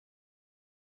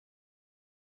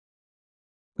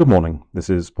Good morning. This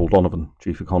is Paul Donovan,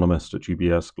 Chief Economist at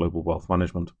UBS Global Wealth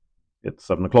Management. It's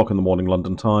 7 o'clock in the morning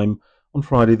London time on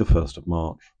Friday, the 1st of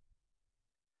March.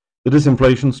 The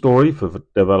disinflation story for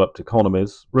developed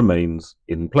economies remains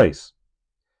in place.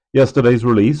 Yesterday's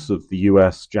release of the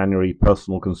US January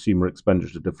personal consumer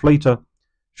expenditure deflator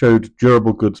showed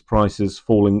durable goods prices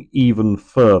falling even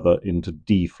further into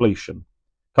deflation,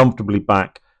 comfortably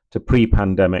back to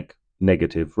pre-pandemic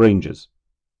negative ranges.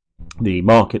 The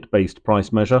market-based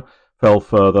price measure fell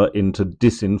further into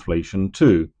disinflation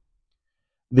too.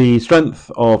 The strength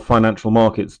of financial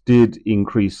markets did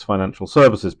increase financial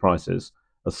services prices,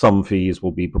 as some fees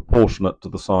will be proportionate to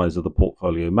the size of the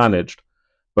portfolio managed.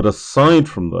 But aside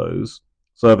from those,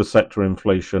 service sector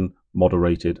inflation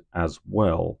moderated as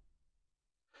well.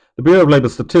 The Bureau of Labour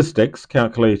Statistics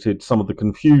calculated some of the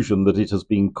confusion that it has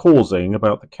been causing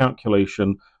about the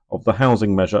calculation of the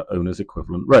housing measure owner's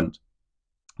equivalent rent.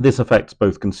 This affects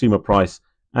both consumer price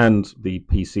and the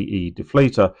PCE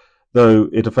deflator, though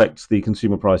it affects the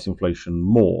consumer price inflation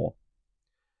more.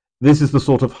 This is the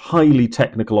sort of highly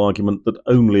technical argument that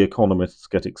only economists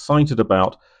get excited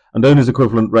about, and owner's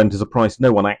equivalent rent is a price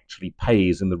no one actually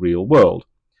pays in the real world.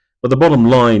 But the bottom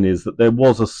line is that there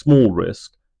was a small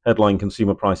risk headline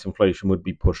consumer price inflation would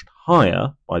be pushed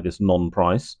higher by this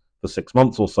non-price for 6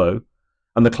 months or so,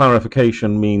 and the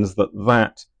clarification means that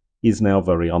that is now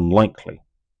very unlikely.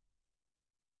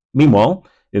 Meanwhile,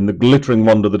 in the glittering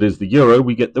wonder that is the euro,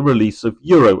 we get the release of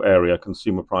euro area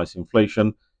consumer price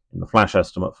inflation in the flash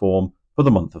estimate form for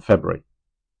the month of February.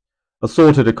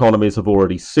 Assorted economies have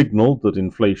already signalled that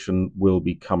inflation will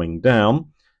be coming down.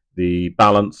 The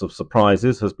balance of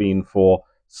surprises has been for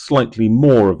slightly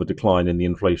more of a decline in the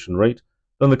inflation rate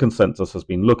than the consensus has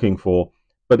been looking for,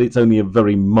 but it's only a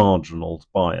very marginal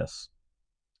bias.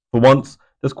 For once,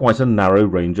 there's quite a narrow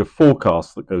range of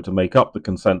forecasts that go to make up the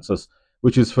consensus,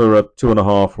 which is for a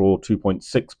 2.5% or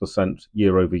 2.6%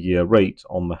 year-over-year rate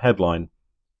on the headline.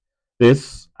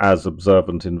 This, as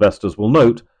observant investors will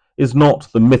note, is not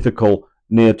the mythical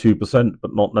near 2%,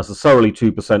 but not necessarily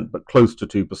 2%, but close to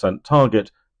 2%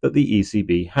 target that the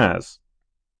ECB has.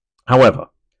 However,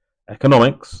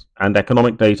 economics and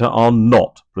economic data are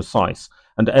not precise,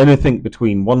 and anything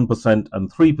between 1%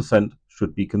 and 3%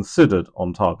 should be considered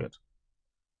on target.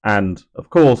 And,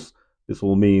 of course, this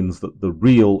all means that the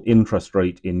real interest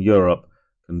rate in Europe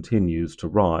continues to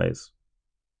rise.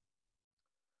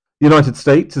 The United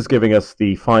States is giving us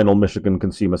the final Michigan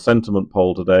consumer sentiment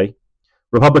poll today.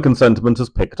 Republican sentiment has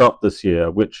picked up this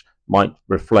year, which might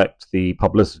reflect the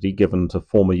publicity given to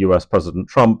former US President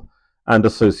Trump and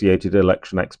associated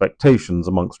election expectations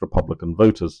amongst Republican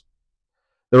voters.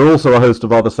 There are also a host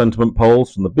of other sentiment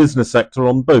polls from the business sector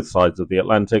on both sides of the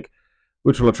Atlantic,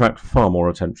 which will attract far more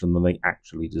attention than they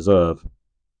actually deserve.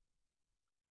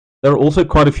 There are also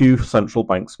quite a few central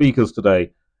bank speakers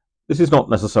today. This is not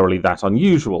necessarily that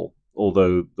unusual,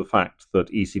 although the fact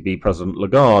that ECB President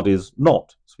Lagarde is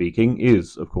not speaking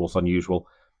is, of course, unusual.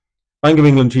 Bank of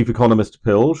England Chief Economist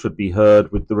Pill should be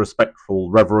heard with the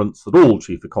respectful reverence that all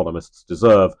chief economists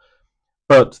deserve,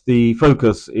 but the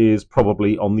focus is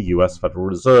probably on the US Federal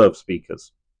Reserve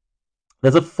speakers.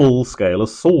 There's a full-scale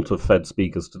assault of Fed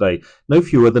speakers today. No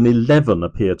fewer than 11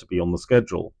 appear to be on the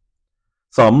schedule.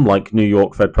 Some, like New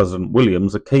York Fed President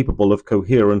Williams, are capable of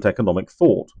coherent economic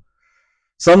thought.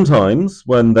 Sometimes,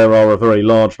 when there are a very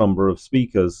large number of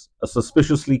speakers, a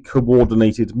suspiciously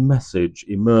coordinated message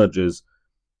emerges.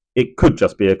 It could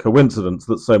just be a coincidence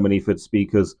that so many Fed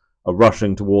speakers are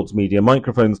rushing towards media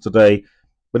microphones today,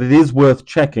 but it is worth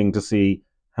checking to see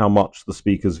how much the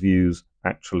speakers' views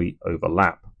actually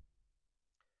overlap.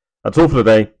 That's all for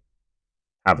today.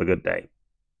 Have a good day.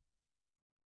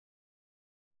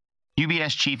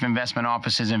 UBS Chief Investment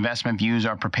Office's investment views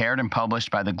are prepared and published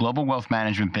by the global wealth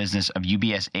management business of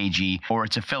UBS AG or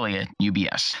its affiliate,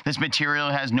 UBS. This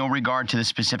material has no regard to the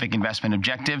specific investment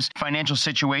objectives, financial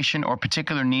situation, or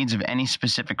particular needs of any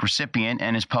specific recipient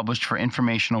and is published for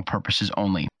informational purposes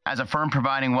only. As a firm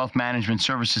providing wealth management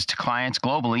services to clients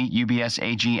globally, UBS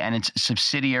AG and its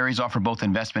subsidiaries offer both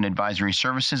investment advisory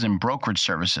services and brokerage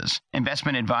services.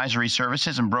 Investment advisory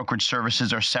services and brokerage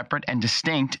services are separate and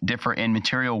distinct, differ in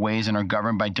material ways, and are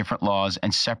governed by different laws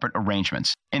and separate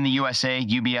arrangements. In the USA,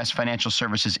 UBS Financial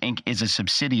Services Inc. is a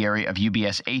subsidiary of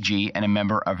UBS AG and a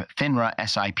member of FINRA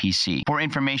SIPC. For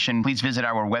information, please visit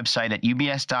our website at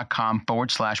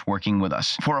ubs.com/working with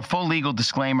us. For a full legal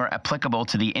disclaimer applicable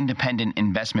to the independent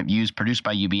investment views produced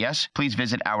by UBS, please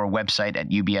visit our website at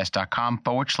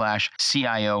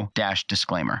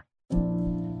ubs.com/CIO-disclaimer.